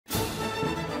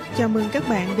Chào mừng các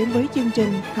bạn đến với chương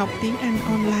trình học tiếng Anh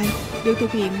online được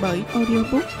thực hiện bởi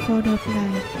Audiobook for the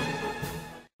Blind.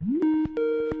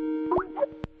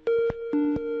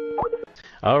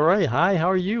 All right, hi, how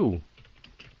are you?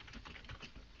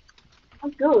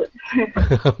 I'm good.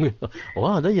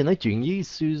 Ủa, đó giờ nói chuyện với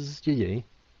Suze chứ vậy?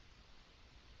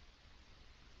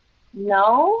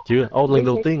 No. Chưa? Lần This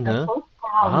đầu is tiên the hả? first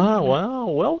time.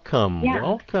 Wow, welcome, Yeah.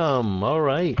 welcome. All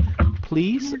right,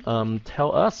 please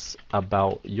tell us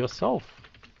about yourself.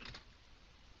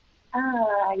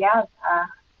 Yeah.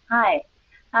 Hi.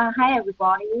 Hi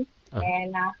everybody.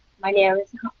 And my name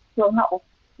is Hướng.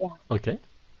 Yeah. Okay,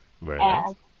 very And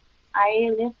nice. I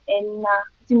live in Ho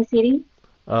Chi Minh City.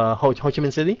 Ho Chi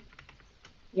Minh City?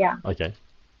 Yeah. Okay.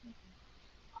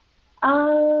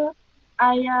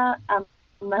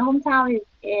 My hometown is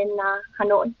in Hà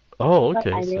Nội. Oh, But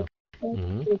okay. I live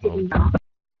in city.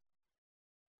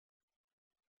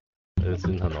 It's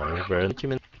in Hanoi. Where in Ho Chi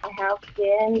Minh? I have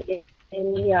been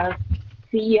in here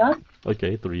 3 years.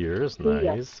 Okay, 3 years. 3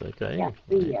 years. Nice. Okay. Yeah,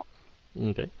 3 years.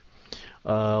 Okay.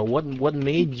 What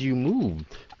made you move?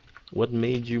 What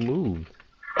made you move?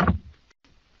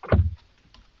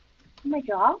 My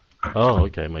job. Oh,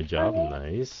 okay. My job.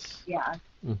 Nice. Yeah.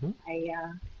 Mm-hmm.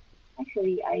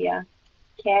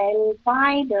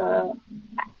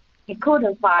 I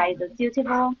couldn't find the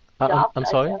suitable job I'm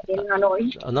sorry. in Hanoi.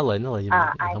 Nói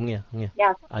lại không nghe.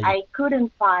 Yes, I couldn't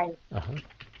find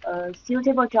a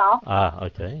suitable job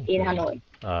okay. in Hanoi.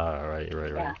 Right.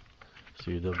 Yeah.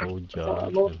 Suitable So I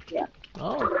job. moved here.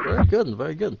 Oh,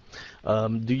 very good.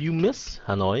 Do you miss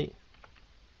Hanoi?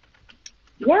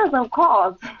 Yes, of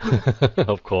course.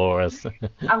 Of course.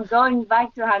 I'm going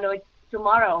back to Hanoi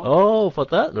tomorrow. Oh, for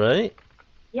that, right?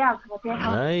 Yeah, for that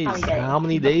Nice. holiday. How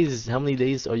many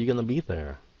days are you gonna be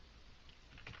there?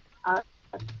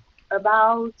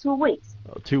 About 2 weeks.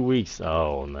 2 weeks.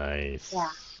 Oh, nice. Yeah.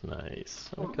 Nice.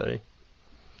 Okay.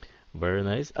 Very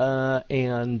nice.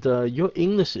 And your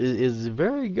English is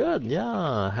very good.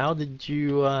 Yeah. How did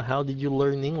you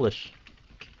learn English?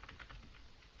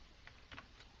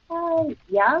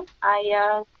 Yeah,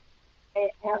 I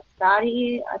have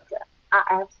studied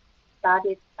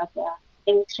at the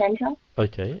English Center.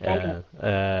 Okay. Center.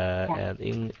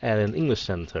 At an English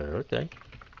center. Okay.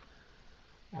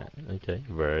 Okay.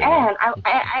 Very And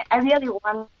nice. I really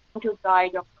want to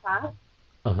join your class.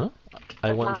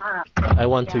 I want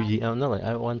to.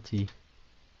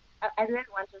 I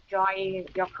really want to join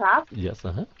your class. Yes.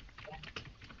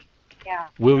 Yeah.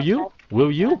 Will you?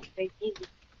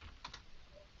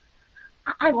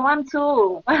 I want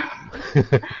to.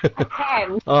 I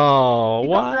can. Oh,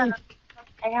 why?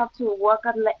 I have to work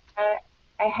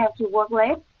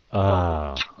late.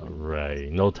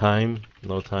 Right. No time.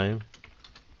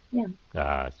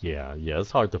 Yeah. Yeah.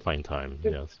 It's hard to find time.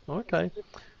 Yes. Okay.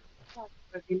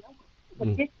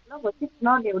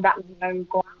 Nó đều đặn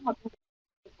quá mà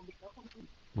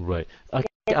Right.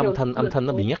 Cái âm thanh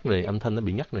nó bị ngắt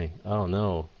này. Oh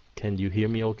no. Can you hear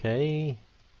me okay?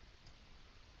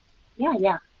 Yeah.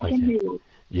 I can hear you.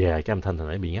 Yeah, cái âm thanh hồi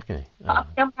nãy bị ngắt này.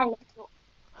 Âm thanh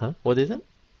Hả? What is it?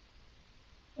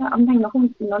 Âm thanh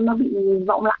nó bị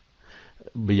vọng lại.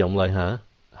 Bị vọng lại hả?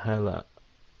 Hay là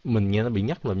mình nghe nó bị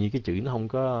ngắt, làm như cái chữ nó không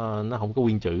có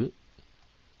nguyên chữ.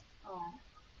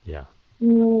 Yeah.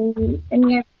 Em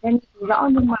nghe rõ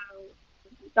nhưng mà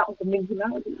giọng của mình thì nó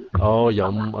bị...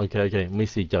 giọng. Okay.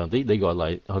 Missy, chờ tí để gọi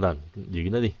lại. Hold on. Giữ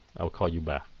nó đi. I'll call you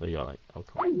back. Để gọi lại. I'll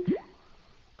call you.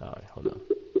 Alright, hold on.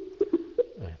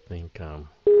 I think,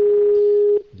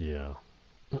 yeah.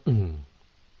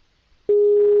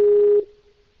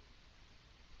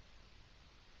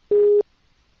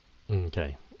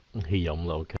 Okay. Hy vọng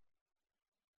là okay.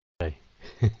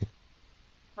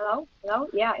 Hello?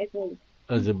 Yeah, it's me.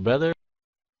 Is it better?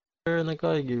 Nó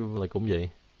có là cũng vậy.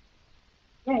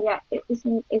 Yeah, it's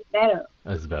better.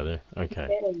 It's better. Okay. It's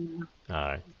better now.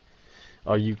 Alright.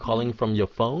 Are you calling from your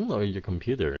phone or your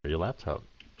computer, or your laptop?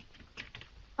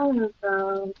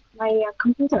 My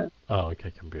computer. Oh,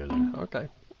 okay, computer. Okay,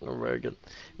 very good.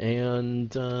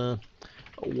 And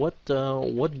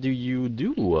what do you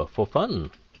do for fun?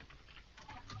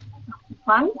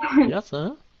 Fun? Yes,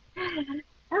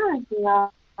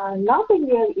 Nothing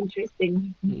really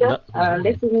interesting. Just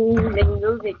listening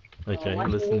music. Okay,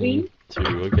 listening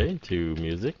to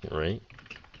music, right?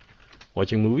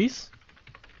 Watching movies?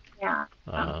 Yeah.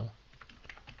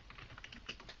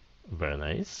 Very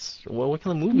nice. Well, what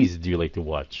kind of movies do you like to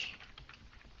watch?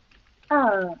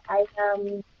 I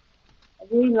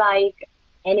really like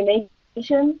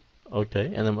animation. Okay,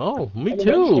 me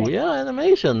too. Yeah,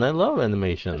 animation. I love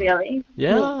animation. Really?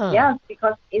 Yeah. Yeah,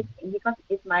 because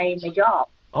it's my job.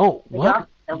 Oh, My what? job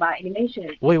about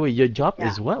animation. Wait, your job Yeah.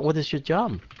 is what? What is your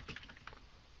job?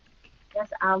 Yes,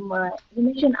 I'm an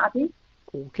animation artist.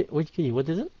 Okay, wait, what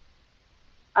is it?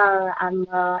 I'm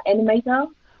an animator.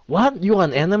 What? You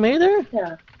an animator?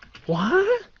 Yeah.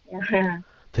 What? Yeah.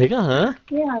 Thiệt á hả?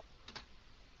 Yeah.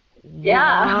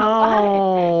 Yeah.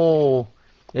 Wow.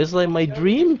 It's like my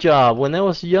dream job when I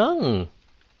was young.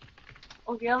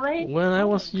 Oh, really? When I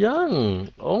was young.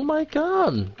 Oh my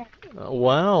God.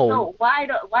 Wow. So why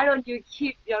don't you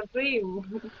keep your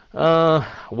dream?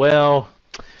 Well,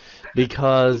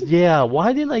 because yeah,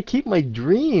 why didn't I keep my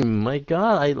dream? My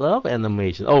God, I love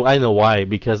animation. Oh, I know why.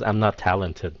 Because I'm not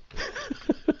talented.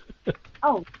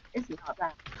 Oh, it's not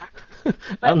that.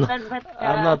 I'm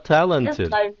not Just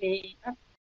talented. like me.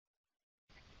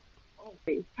 Oh,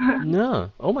 please.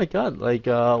 No. Oh my God. Like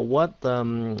what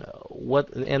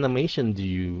animation do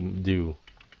you do?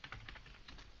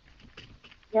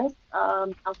 Yes, our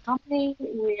company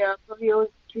we produce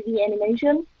 3D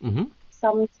animation, Mm-hmm.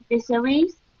 some TV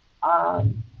series.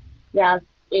 Yeah,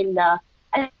 in the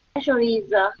actually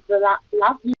last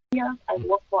year I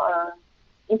worked for a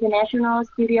international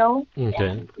studio,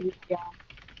 Okay.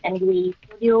 and we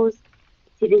produce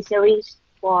TV series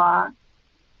for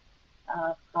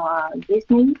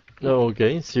Disney. Oh,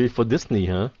 okay. So for Disney,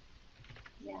 huh?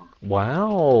 Yeah.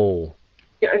 Wow.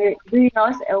 Do you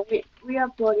know we are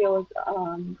produce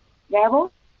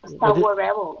Rebel, Star What is Wars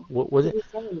Rebel. what was it?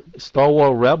 TV series. Star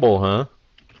Wars Rebel, huh?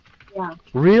 Yeah.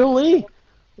 Really?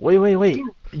 Wait. Yeah.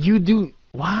 You do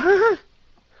what?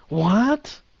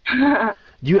 What?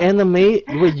 You animate?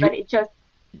 Wait, But it just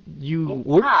you it's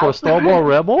work for tough. Star Wars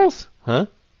Rebels? Huh?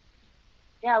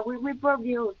 Yeah, we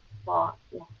produce for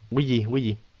We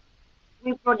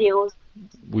we produce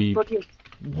we produce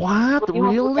what?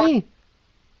 Really?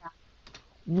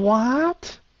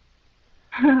 What?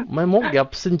 Mai mốt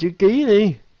gặp xin chữ ký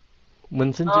đi.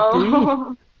 Mình xin chữ ký. Oh.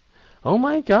 Oh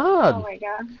my Oh God. my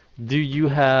God. Do you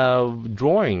have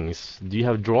drawings? Do you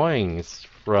have drawings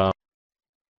from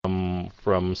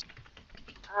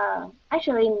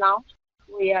Actually not.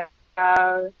 We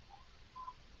are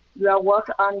work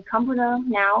on computer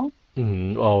now.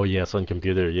 Oh yes, on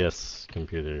computer. Yes,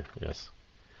 computer. Yes.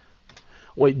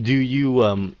 Wait, do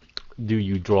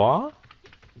you draw?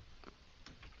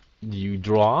 Do you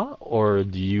draw or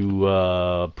do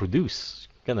you produce?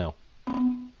 Cái nào?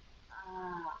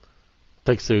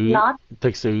 Thực sự Not.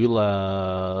 thực sự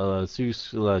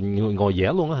là ngồi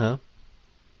vẽ luôn á hả?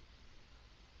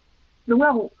 Đúng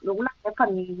là cái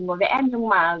phần ngồi vẽ, nhưng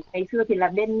mà ngày xưa thì là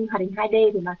bên hoạt hình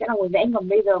 2D thì nó sẽ là ngồi vẽ, còn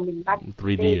bây giờ mình 3D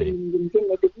 3D. thì mình dùng trên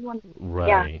máy tính luôn.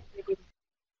 Yeah. Right.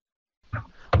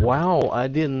 Wow, I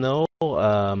didn't know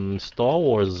Star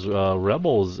Wars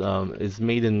Rebels it's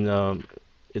made in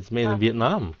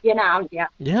Vietnam. Vietnam, yeah.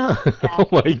 Yeah. Oh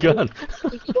my God.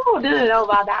 People didn't know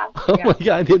about that. Oh Yeah. my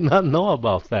God, I did not know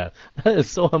about that. That is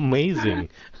so amazing.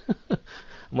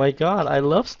 My God, I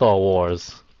love Star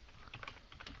Wars.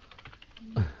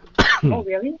 Oh,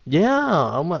 really?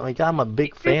 Yeah. Oh my God, I'm a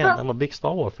big fan. I'm a big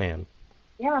Star Wars fan.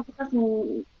 Yeah, because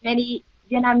many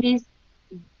Vietnamese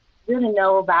don't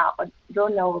know about Oh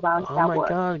Star my Wars.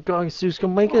 God, coi Sue có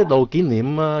mấy cái đồ kỷ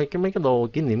niệm mấy cái đồ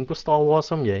kỷ niệm của Star Wars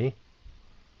không vậy?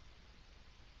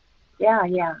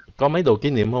 Yeah. Có mấy đồ kỷ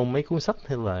niệm không? Mấy cuốn sách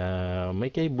hay là mấy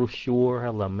cái brochure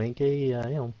hay là mấy cái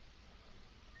ấy không?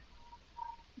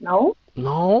 No.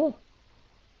 No.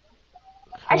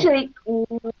 Actually,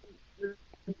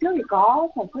 trước thì có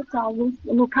sản xuất cho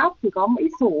Lucas thì có mấy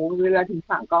sổ, rồi là thỉnh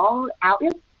thoảng có áo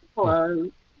yết của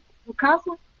Lucas.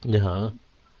 Dạ hả?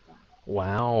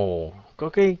 Wow. Có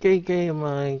cái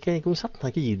cuốn sách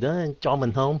hay cái gì đó cho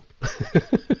mình không?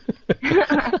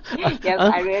 Yes,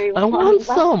 I really I want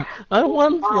some. I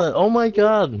want Wow. some. Oh my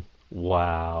God.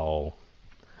 Wow.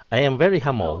 I am very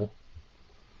humble.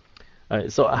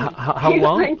 So how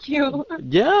long? Thank you.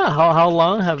 Yeah, how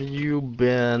long have you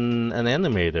been an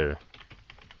animator?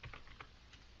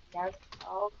 Yes,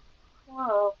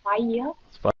 for 5 years.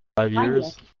 5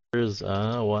 years.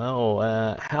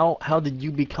 Wow. How did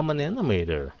you become an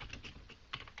animator?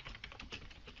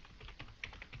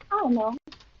 I don't know.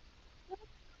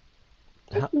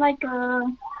 It's like a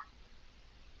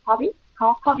hobby.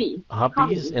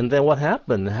 Hobbies, and then what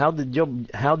happened? How did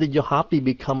your hobby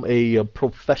become a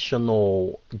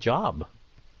professional job?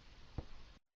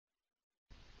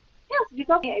 Yes,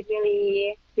 because I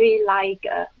really like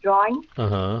drawing,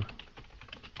 Uh-huh.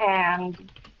 and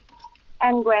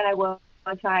when I was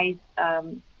a child,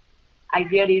 I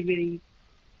really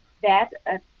bad.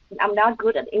 I'm not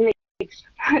good at English,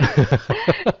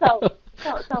 so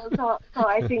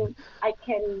I think I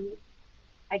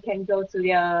can go to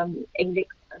the English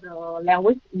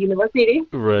language university.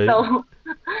 Right. So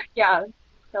yeah,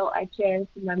 so I changed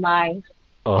my mind.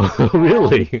 Oh,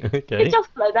 really? Okay. It's just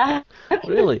like that.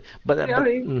 Really? But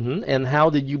Really. and how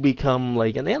did you become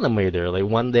like an animator? Like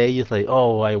one day you say,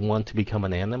 "Oh, I want to become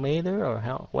an animator," or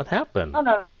how? What happened? Oh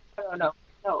no.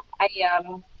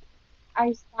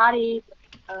 I studied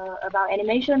about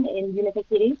animation in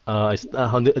university.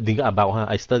 About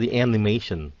I study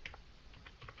animation.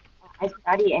 I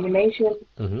study animation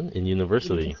In in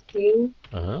university. university.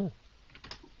 Uh-huh.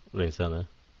 Rồi sao nữa?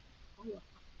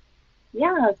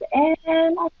 Yes,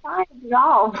 and I find a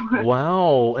job.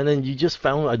 Wow, and then you just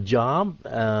found a job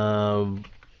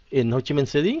in Ho Chi Minh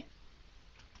City?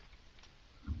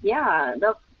 Yeah,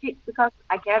 because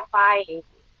I can't find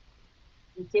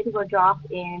a suitable job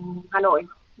in Hanoi.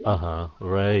 Uh-huh.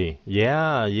 Right.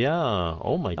 Yeah, yeah.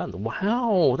 Oh my God.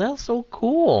 Wow, that's so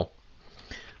cool.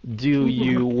 Do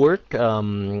you work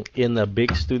in a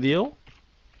big studio?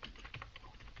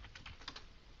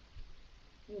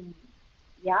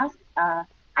 Yes,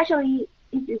 actually,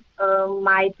 it is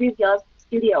my previous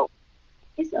studio.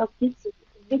 It's a big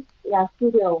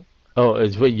studio. Oh,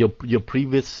 it's wait, your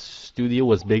previous studio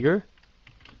was bigger?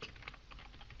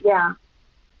 Yeah,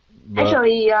 But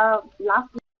actually, last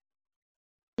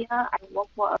year I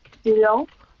worked for a studio,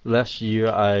 last year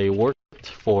I worked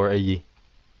for a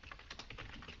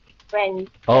French,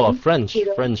 oh, a French French,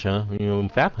 studio. French, huh? You know,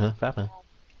 Fab, huh? Fab, huh?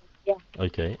 Yeah,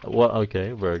 Okay. Well,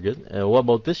 okay, very good. What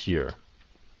about this year?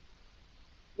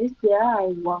 this year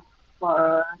I work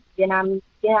for Vietnam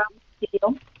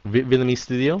studio, Vietnamese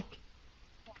studio?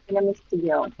 Vietnamese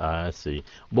studio. I see.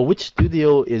 But which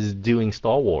studio is doing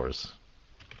Star Wars?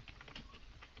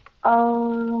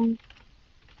 Um,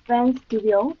 French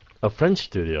studio. A French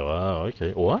studio. Oh,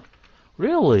 okay. What?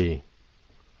 Really?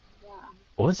 Yeah.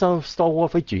 Ủa sao Star Wars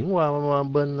phải chuyển qua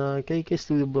bên cái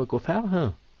studio của Pháp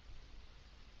ha?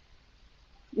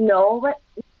 No, but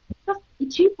it's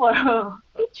cheaper.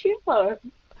 It's cheaper.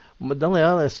 Mà đáng lẽ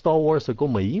là Star Wars là của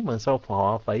Mỹ mà sao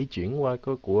họ phải chuyển qua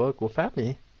của Pháp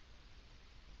vậy?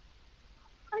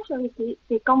 Actually,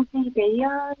 cái công ty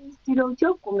studio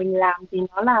trước của mình làm thì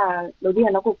nó là đầu tiên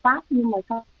là nó của Pháp, nhưng mà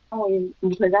xong rồi một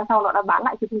thời gian sau nó đã bán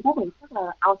lại cho Trung Quốc, mình chắc là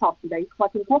outsource từ đấy qua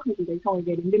Trung Quốc, thì từ đấy xong rồi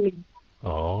về đến bên mình.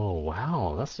 Oh,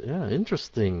 wow. That's yeah,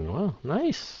 interesting. Wow,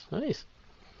 nice, nice.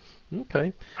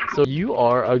 Okay. So you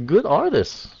are a good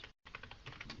artist.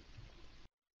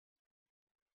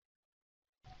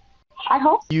 I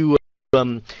hope. You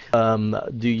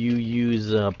do you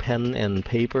use pen and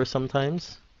paper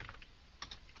sometimes?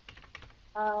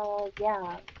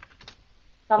 Yeah.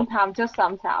 Sometimes, just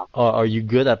sometimes. Or are you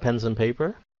good at pens and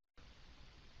paper?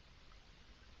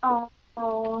 Not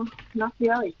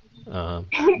really.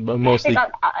 But mostly.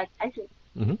 Because actually,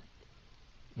 Mm-hmm.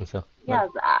 So, yes,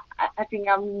 I think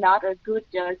I'm not a good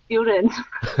student.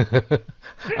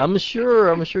 I'm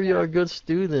sure you're a good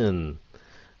student.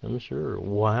 I'm sure.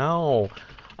 Wow.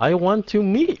 I want to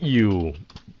meet you.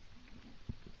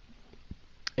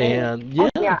 And yeah.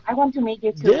 Oh, yeah, I want to meet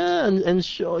you too. Yeah, and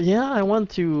show, yeah, I want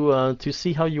to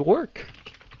see how you work.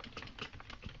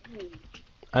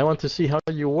 I want to see how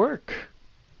you work.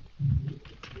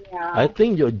 Yeah. I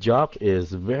think your job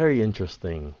is very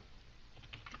interesting.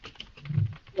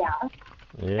 Yeah.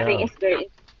 Yeah. I think it's very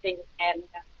interesting, and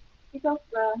because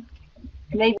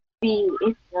maybe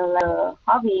it's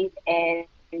hobby, and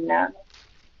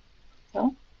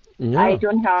so Yeah. I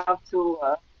don't have to.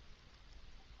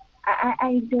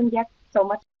 I don't get so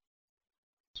much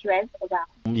stress about.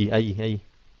 Gì?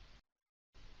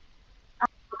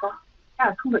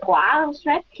 Không phải quá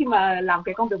stress khi mà làm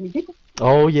cái công việc mình thích.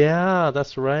 Oh yeah,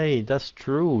 that's right. That's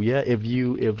true. Yeah, if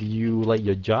you like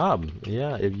your job,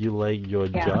 yeah, if you like your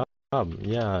job,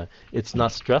 yeah, it's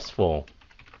not stressful.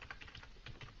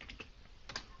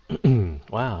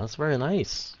 Wow, that's very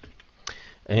nice.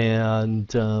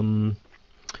 And let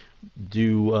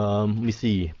me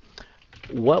see.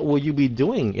 What will you be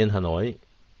doing in Hanoi?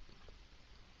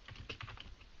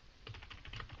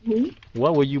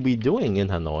 What will you be doing in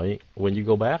Hanoi when you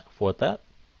go back for that?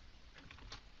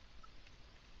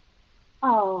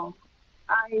 Oh,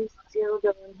 I still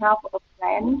don't have a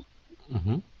plan.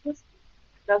 Mm-hmm.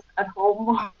 Just at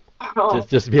home.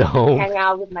 Just be at home. Hang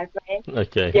out with my friends.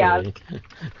 Okay. Yeah.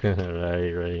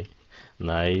 Right.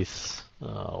 Nice.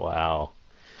 Oh, wow.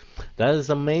 That is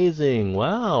amazing.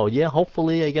 Wow. Yeah,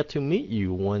 hopefully I get to meet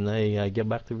you when I get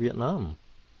back to Vietnam.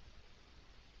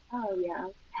 Oh, yeah.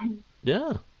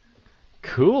 Yeah.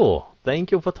 Cool.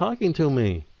 Thank you for talking to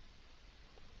me.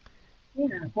 Yeah,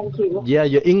 thank you. Yeah,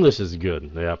 your English is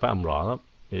good. Yeah, phát âm rõ lắm.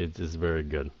 It is very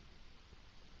good.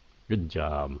 Good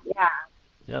job. Yeah.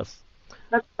 Yes.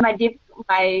 But my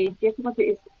difficulty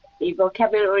is the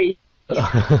vocabulary.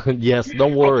 Yes,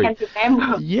 don't I worry. can't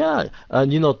remember. Yeah,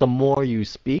 you know, the more you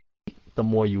speak, the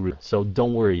more you read. So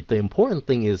don't worry. The important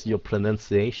thing is your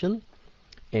pronunciation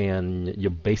and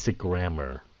your basic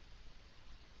grammar.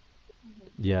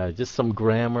 Yeah, just some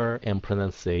grammar and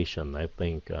pronunciation. I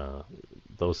think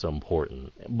those are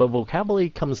important. But vocabulary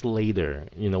comes later.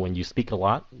 You know, when you speak a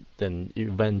lot, then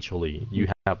eventually you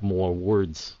have more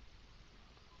words.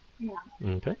 Yeah,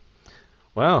 Okay.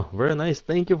 Wow, very nice.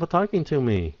 Thank you for talking to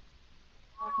me.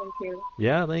 thank you.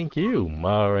 Yeah, thank you.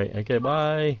 All right. Okay,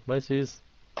 bye. Bye, sis.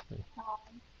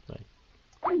 Bye.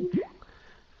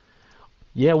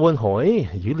 Yeah, quên hỏi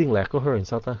giữ liên lạc của her làm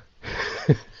sao ta?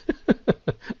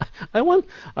 I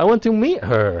want to meet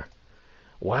her.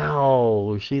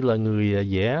 Wow, she là người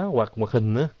vẽ hoặc hoạt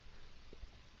hình á.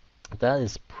 That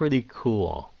is pretty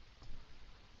cool.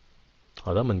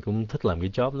 Hồi đó mình cũng thích làm cái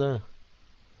job đó,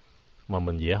 mà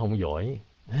mình vẽ không giỏi.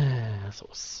 So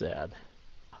sad.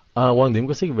 Quan điểm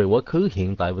của Sích về quá khứ,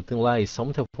 hiện tại và tương lai,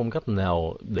 sống theo phong cách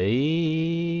nào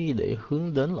để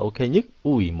hướng đến là ok nhất?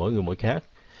 Ui, mỗi người mỗi khác.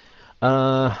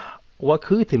 Quá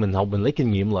khứ thì mình học, mình lấy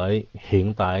kinh nghiệm lại.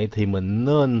 Hiện tại thì mình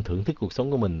nên thưởng thức cuộc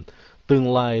sống của mình.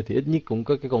 Tương lai thì ít nhất cũng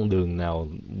có cái con đường nào,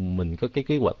 mình có cái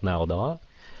kế hoạch nào đó.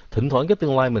 Thỉnh thoảng cái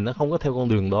tương lai mình nó không có theo con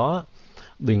đường đó,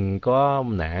 đừng có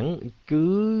nản,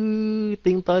 cứ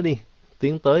tiến tới đi.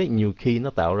 Tiến tới nhiều khi nó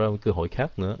tạo ra cơ hội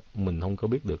khác nữa, mình không có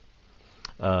biết được.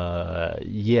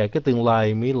 Yeah, cái tương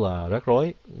lai mới là rắc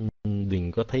rối.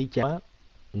 Đừng có thấy chán.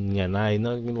 Ngày nay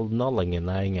nó là ngày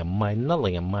nay, ngày mai nó là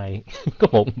ngày mai. Có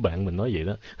một bạn mình nói vậy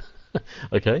đó.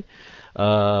 Ok.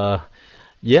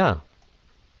 Yeah.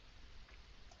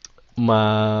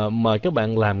 Mà các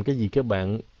bạn làm cái gì các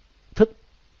bạn thích,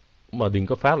 mà đừng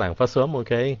có phá làng phá xóm, ok?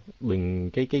 Đừng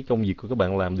cái công việc của các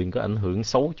bạn làm đừng có ảnh hưởng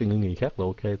xấu cho những người khác là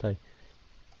ok thôi.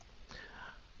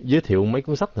 Giới thiệu mấy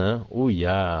cuốn sách hả? Ui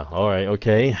da, alright, ok.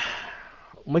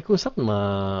 Mấy cuốn sách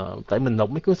mà tại mình đọc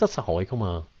mấy cuốn sách xã hội không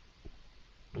à.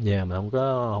 Dạ, mà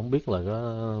không biết là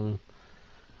có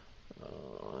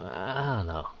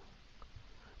nào.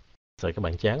 Sợ các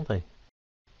bạn chán thôi.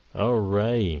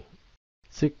 Alright.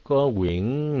 Sẽ có quyển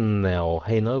nào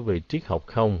hay nói về triết học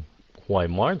không? Ngoài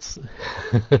Marx?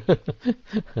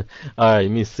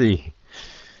 Alright, let me see.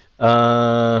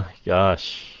 Gosh.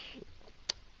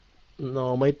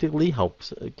 No, mấy triết lý học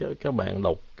các bạn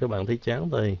đọc các bạn thấy chán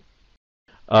thôi.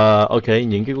 Ok,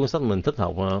 những cái cuốn sách mình thích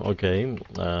học, ok.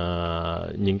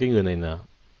 Những cái người này nè.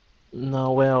 No,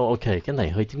 well, ok, cái này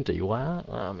hơi chính trị quá.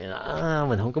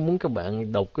 Mình không có muốn các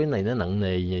bạn đọc cái này nó nặng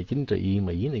nề về chính trị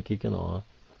Mỹ này kia cái nọ.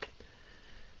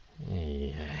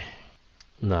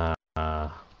 Là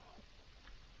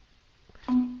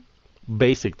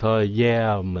basic thôi,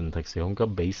 yeah, mình thật sự không có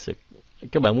basic.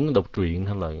 Các bạn muốn đọc truyện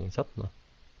hay là sách nữa?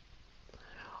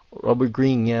 Robert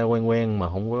Greene nha, quen mà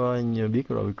không có biết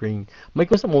Robert Greene. Mấy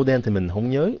cuốn sách modern thì mình không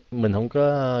nhớ, mình không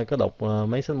có đọc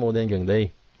mấy sách modern gần đây.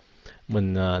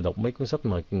 Mình đọc mấy cuốn sách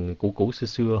mà cũ xưa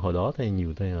xưa hồi đó thì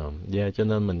nhiều thôi à. Yeah, cho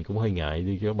nên mình cũng hơi ngại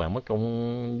đi cho các bạn mất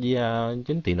công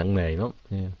chính trị nặng nề lắm.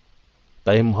 Yeah.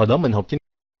 Tại hồi đó mình học chính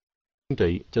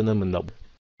trị cho nên mình đọc.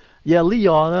 Yeah, lý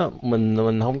do đó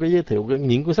mình không có giới thiệu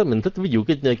những cuốn sách mình thích. Ví dụ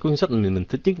cái cuốn sách mình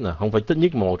thích nhất là không phải thích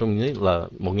nhất mà một trong những là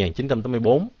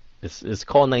 1984.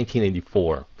 It's called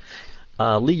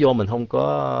 1984. Lý do mình không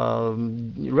có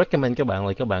recommend các bạn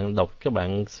là các bạn đọc các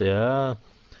bạn sẽ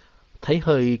thấy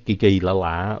hơi kỳ kỳ lạ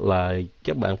lạ, là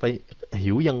các bạn phải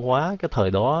hiểu văn hóa cái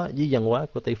thời đó với văn hóa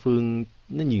của Tây phương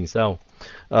nó như sao.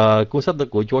 Cuốn sách đó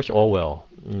của George Orwell.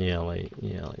 Yeah, like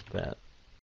that.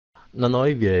 Nó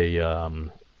nói về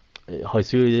hồi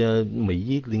xưa Mỹ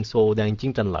với Liên Xô đang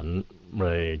chiến tranh lạnh,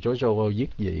 rồi George Orwell viết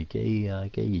về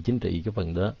cái gì chính trị cái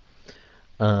phần đó.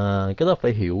 Cái đó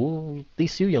phải hiểu tí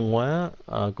xíu văn hóa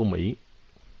của Mỹ.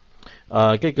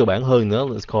 Cái cơ bản hơn nữa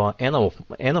là called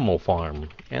Animal Farm.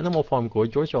 Animal Farm của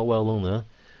George Orwell luôn nữa.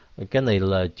 Cái này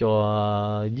là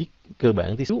cho viết cơ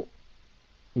bản tí xíu,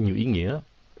 nhiều ý nghĩa.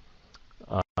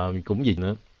 Cũng gì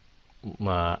nữa.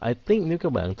 Mà I think nếu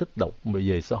các bạn thích đọc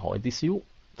về xã hội tí xíu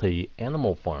thì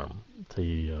Animal Farm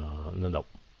thì nên đọc.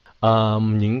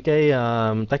 Những cái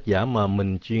tác giả mà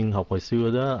mình chuyên học hồi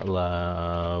xưa đó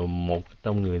là một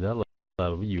trong người đó là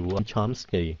ví dụ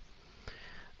Chomsky,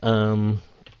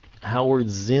 Howard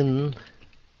Zinn.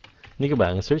 Nếu các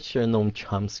bạn search Noam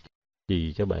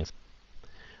Chomsky các bạn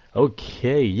ok,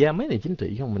 yeah, mấy này chính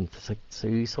trị không? Mình thật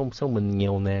sự sao mình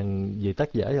nghèo nàn về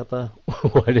tác giả cho ta.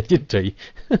 Ngoài ra chính trị.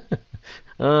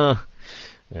 I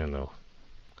don't know.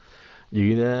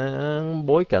 Vì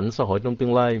bối cảnh xã hội trong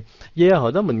tương lai. Yeah,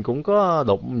 hồi đó mình cũng có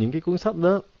đọc những cái cuốn sách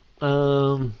đó.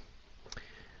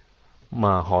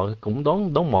 Mà họ cũng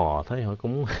đón mò thôi, họ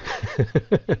cũng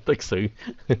thật sự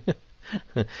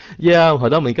Yeah, hồi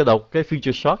đó mình có đọc cái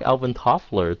Future Shock Alvin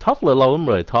Toffler. Toffler lâu lắm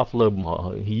rồi. Toffler họ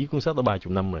viết cuốn sách đó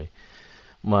 30 năm rồi.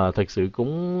 Mà thật sự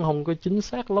cũng không có chính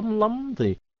xác lắm lắm.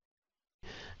 Thì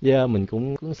yeah, mình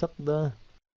cũng cuốn sách đó.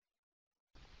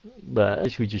 But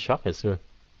Future Shock hồi xưa.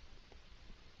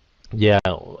 Yeah,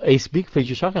 Ace biết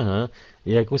Future Shock hả?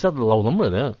 Yeah, cuốn sách lâu lắm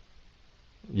rồi đó.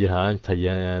 Dạ hả? Thầy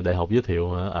đại học giới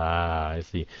thiệu hả? À, I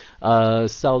see.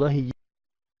 Sau đó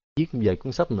viết vài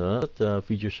cuốn sách nữa,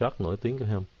 Future Shock nổi tiếng có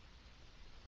không?